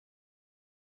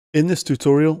In this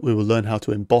tutorial, we will learn how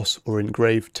to emboss or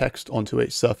engrave text onto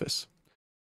a surface.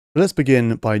 Let's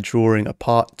begin by drawing a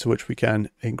part to which we can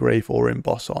engrave or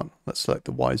emboss on. Let's select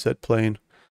the YZ plane.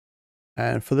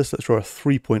 And for this, let's draw a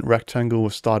 3-point rectangle. We'll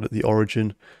start at the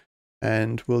origin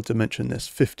and we'll dimension this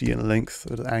 50 in length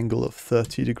at an angle of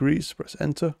 30 degrees. Press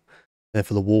enter. Then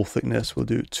for the wall thickness, we'll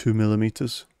do 2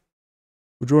 millimeters.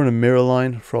 We'll draw in a mirror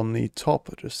line from the top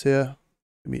just here.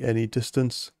 Give me any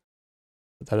distance.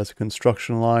 Put that as a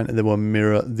construction line, and then we'll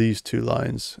mirror these two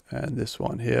lines and this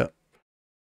one here.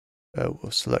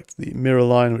 We'll select the mirror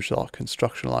line, which is our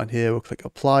construction line here. We'll click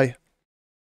apply.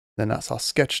 Then that's our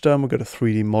sketch done. We'll go to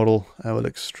 3D model and we'll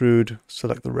extrude,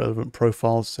 select the relevant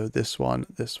profiles. So this one,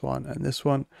 and this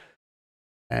one.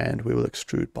 And we will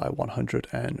extrude by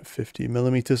 150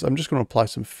 millimeters. I'm just going to apply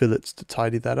some fillets to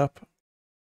tidy that up.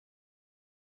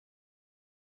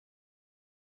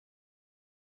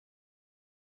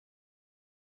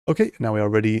 Okay, now we are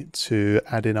ready to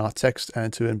add in our text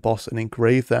and to emboss and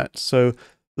engrave that. So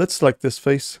let's select this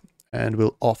face and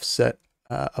we'll offset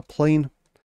a plane.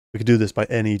 We can do this by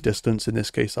any distance. In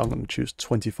this case, I'm going to choose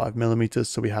 25 millimeters.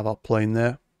 So we have our plane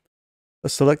there.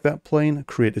 Let's select that plane,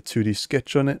 create a 2D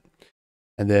sketch on it.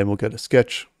 And then we'll go to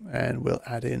sketch and we'll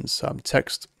add in some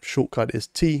text. Shortcut is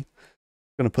T.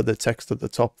 I'm going to put the text at the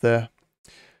top there.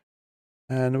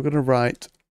 And we're going to write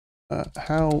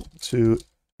how to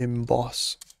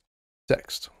emboss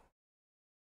text.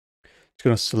 Just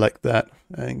going to select that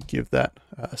and give that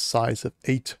a size of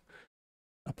 8.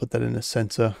 I'll put that in the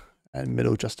center and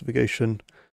middle justification,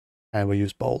 and we'll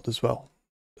use bold as well.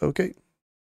 Okay.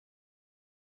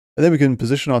 And then we can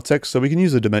position our text. So we can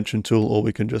use the dimension tool or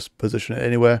we can just position it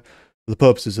anywhere. For the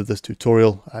purposes of this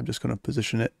tutorial, I'm just going to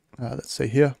position it, let's say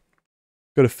here.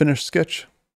 Go to finish sketch,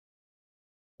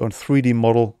 go on 3D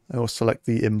model, and we'll select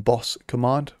the emboss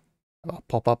command, our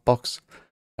pop-up box.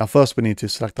 Now first we need to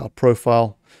select our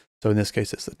profile. So in this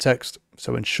case, it's the text.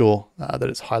 So ensure that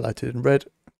it's highlighted in red.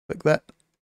 Click that.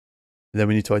 And then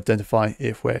we need to identify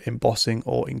if we're embossing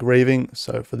or engraving.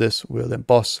 So for this, we'll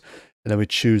emboss, and then we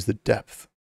choose the depth.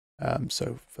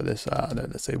 So for this,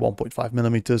 let's say 1.5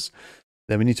 millimeters.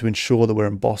 Then we need to ensure that we're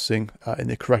embossing in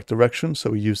the correct direction.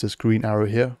 So we use this green arrow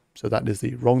here. So that is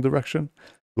the wrong direction.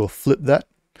 We'll flip that.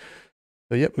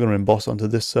 So yep, we're going to emboss onto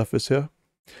this surface here.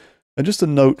 And just a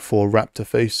note for wrap to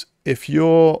face, if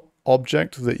your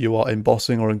object that you are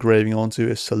embossing or engraving onto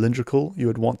is cylindrical, you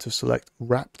would want to select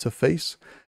wrap to face,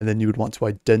 and then you would want to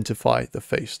identify the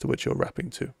face to which you're wrapping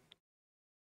to.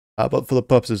 But for the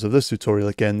purposes of this tutorial,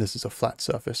 again, this is a flat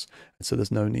surface, and so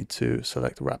there's no need to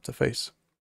select wrap to face.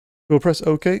 We'll press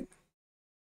OK.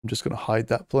 I'm just going to hide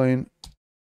that plane.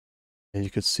 And you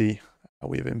can see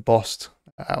we've embossed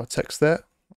our text there,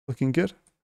 looking good.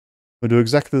 We'll do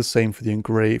exactly the same for the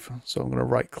engrave. So I'm going to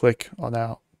right click on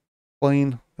our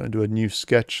plane. I'm going to do a new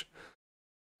sketch,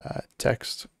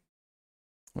 text,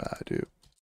 do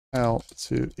how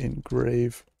to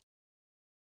engrave.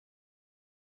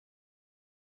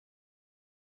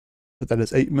 But that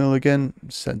is 8 mil again,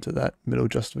 center that, middle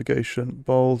justification,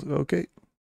 bold, okay.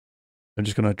 I'm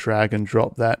just going to drag and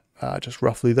drop that just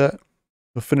roughly there.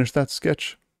 We'll finish that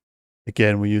sketch.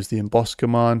 Again, we use the emboss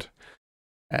command.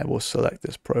 And we'll select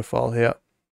this profile here.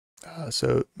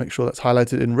 So make sure that's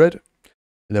highlighted in red.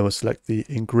 And then we'll select the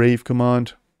engrave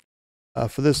command.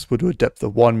 For this, we'll do a depth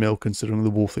of 1 mil, considering the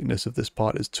wall thickness of this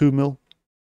part is 2 mil.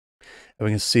 And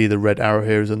we can see the red arrow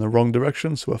here is in the wrong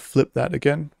direction. So we'll flip that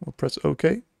again. We'll press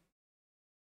OK.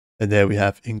 And there we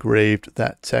have engraved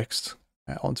that text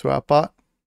onto our part.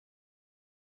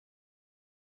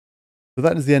 So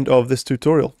that is the end of this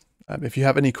tutorial. If you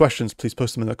have any questions, please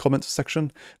post them in the comments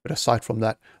section. But aside from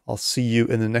that, I'll see you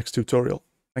in the next tutorial.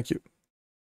 Thank you.